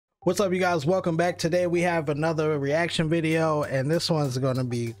What's up, you guys? Welcome back. Today we have another reaction video, and this one's gonna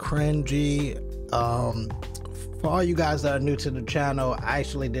be cringy. For all you guys that are new to the channel, I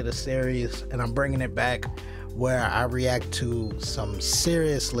actually did a series and I'm bringing it back where I react to some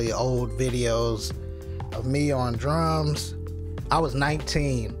seriously old videos of me on drums. I was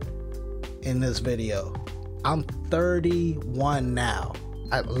 19 in this video. I'm 31 now.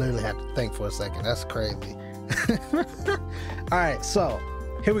 I literally had to think for a second. That's crazy. All right, so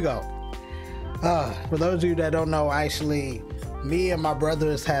here we go. For those of you that don't know, actually, me and my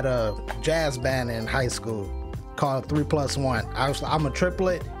brothers had a jazz band in high school called 3+1. I'm a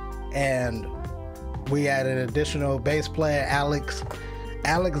triplet, and we had an additional bass player,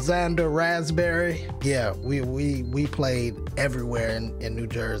 Alexander Raspberry. Yeah, we played everywhere in New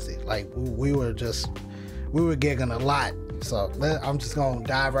Jersey. Like we were gigging a lot. So I'm just gonna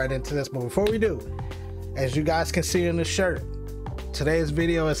dive right into this. But before we do, as you guys can see in the shirt, today's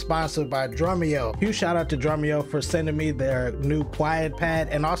video is sponsored by DRUMEO. Huge shout out to DRUMEO for sending me their new quiet pad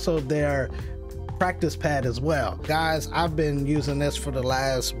and also their practice pad as well. Guys, I've been using this for the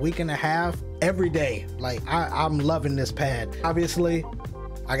last week and a half every day. Like I'm loving this pad. Obviously,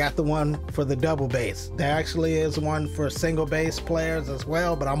 I got the one for the double bass. There actually is one for single bass players as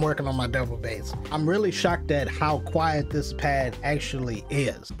well, but I'm working on my double bass. I'm really shocked at how quiet this pad actually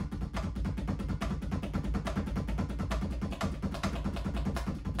is.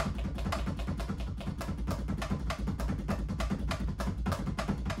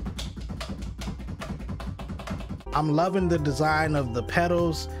 I'm loving the design of the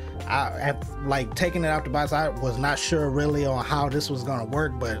pedals. Like taking it out the box, I was not sure really on how this was gonna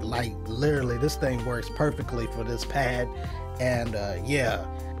work, but like literally this thing works perfectly for this pad. And yeah,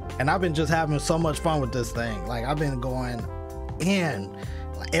 and I've been just having so much fun with this thing. Like I've been going in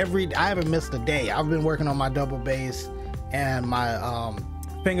I haven't missed a day. I've been working on my double bass and my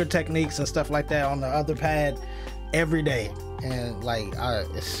finger techniques and stuff like that on the other pad every day. And like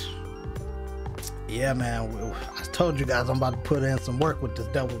yeah, man, I told you guys I'm about to put in some work with this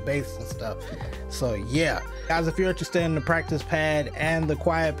double bass and stuff. So yeah, guys, if you're interested in the practice pad and the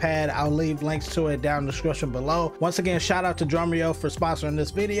quiet pad, I'll leave links to it down in the description below. Once again, shout out to DRUMEO for sponsoring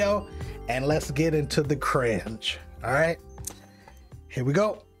this video, and let's get into the cringe. All right, here we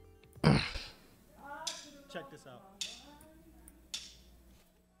go. Check this out.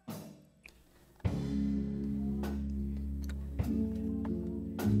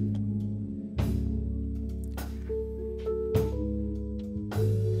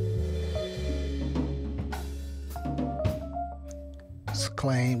 It's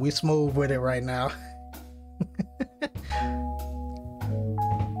clean. We smooth with it right now.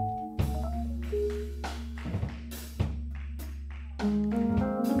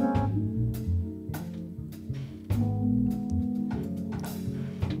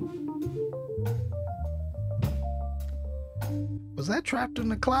 Was that trapped in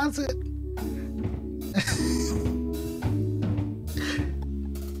the closet?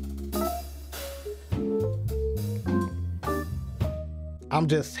 I'm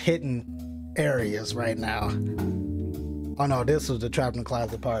just hitting areas right now. Oh no, this was the trapped in the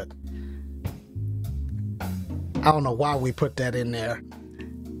closet part. I don't know why we put that in there.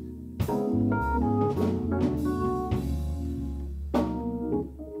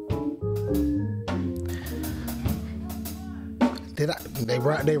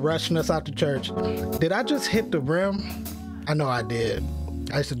 They rushing us out to church. Did I just hit the rim? I know I did.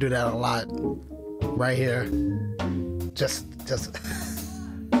 I used to do that a lot. Right here. Just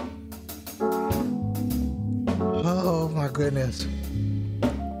oh my goodness.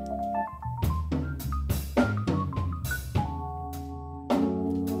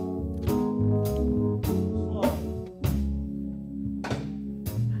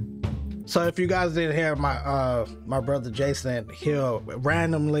 So if you guys didn't hear my brother Jason, he'll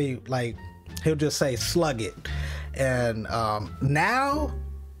randomly, like, he'll just say slug it. And now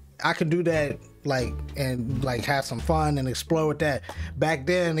I can do that, like, and like have some fun and explore with that. Back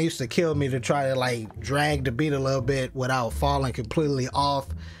then it used to kill me to try to like drag the beat a little bit without falling completely off.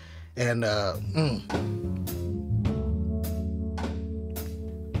 And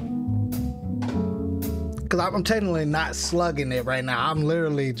because I'm technically not slugging it right now. I'm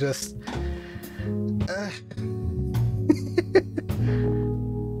literally just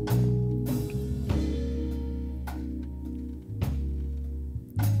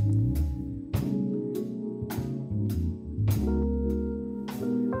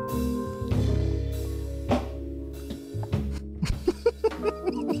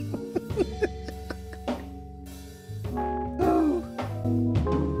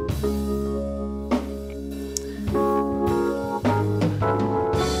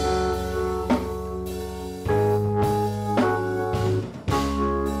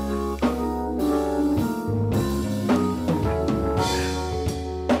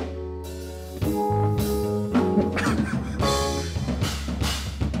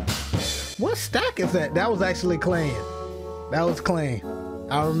What stack is that? That was actually clean. That was clean.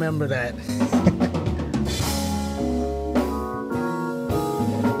 I remember that.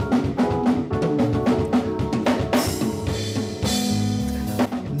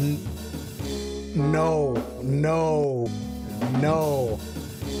 No.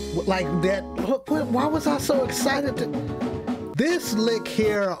 Like that. Why was I so excited to this lick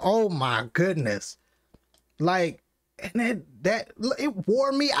here? Oh my goodness. Like, and that it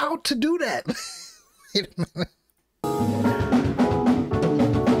wore me out to do that. Wait a minute.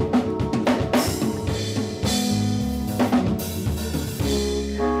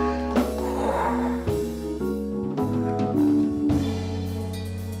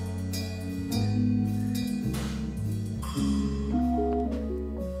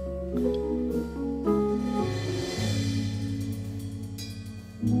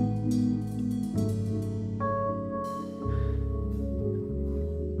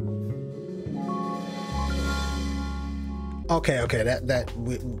 Okay, that's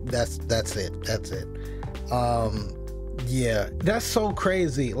it. Yeah, that's so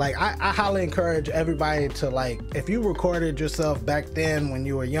crazy. Like, I highly encourage everybody to, like, if you recorded yourself back then when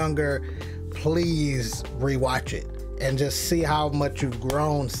you were younger, please rewatch it and just see how much you've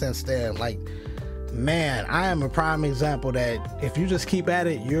grown since then. Like, man, I am a prime example that if you just keep at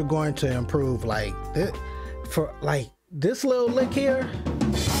it, you're going to improve. Like, for like this little lick here.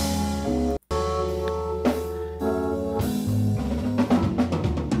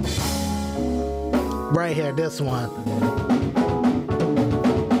 Right here, this one.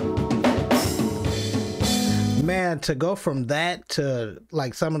 Man, to go from that to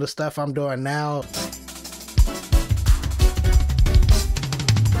like some of the stuff I'm doing now.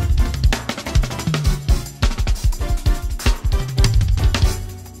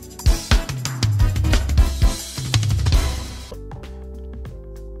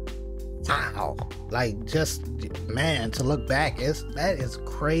 Wow. Like, just, man, to look back, that is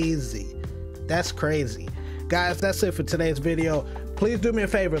crazy. That's crazy. Guys, that's it for today's video. Please do me a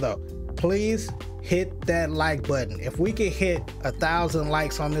favor though. Please hit that like button. If we can hit 1,000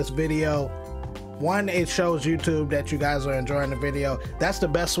 likes on this video, one, it shows YouTube that you guys are enjoying the video. That's the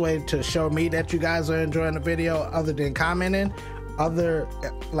best way to show me that you guys are enjoying the video, other than commenting.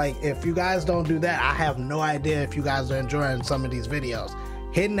 Like, if you guys don't do that, I have no idea if you guys are enjoying some of these videos.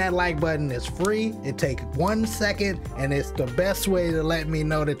 Hitting that like button is free. It takes 1 second, and it's the best way to let me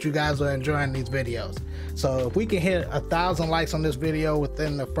know that you guys are enjoying these videos. So if we can hit 1,000 likes on this video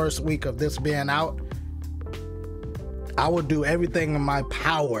within the first week of this being out, I will do everything in my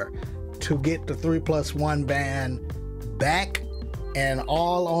power to get the 3+1 band back, and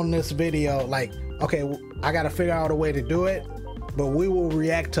all on this video. Like, okay, I gotta figure out a way to do it, but we will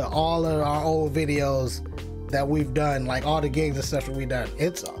react to all of our old videos that we've done, like all the gigs and stuff that we done.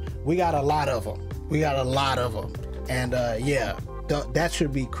 We got a lot of them. And yeah, that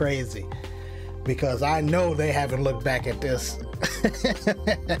should be crazy, because I know they haven't looked back at this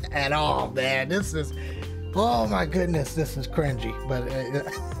at all, man. This is, oh my goodness, this is cringy. But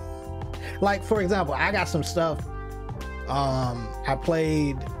like, for example, I got some stuff I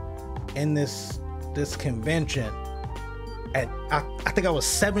played in this convention at, I think I was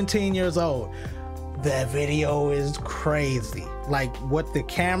 17 years old. That video is crazy. Like, what the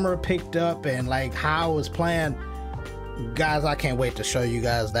camera picked up and like how it was playing. Guys, I can't wait to show you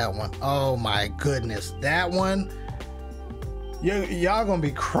guys that one. Oh my goodness, that one, y'all gonna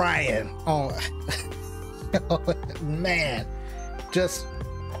be crying. Oh man, just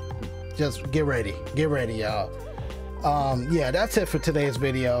get ready, y'all. Yeah, that's it for today's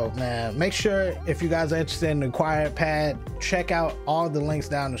video, man. Make sure, if you guys are interested in the quiet pad, check out all the links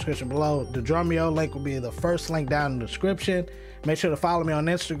down in the description below. The DRUMEO link will be the first link down in the description. Make sure to follow me on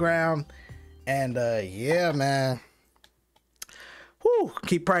Instagram. And yeah, man, whew,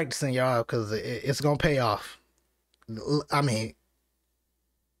 keep practicing, y'all, because it's gonna pay off. I mean,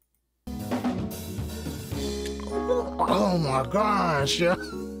 oh my gosh, yo.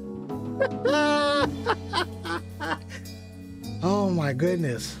 Oh my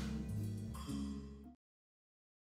goodness.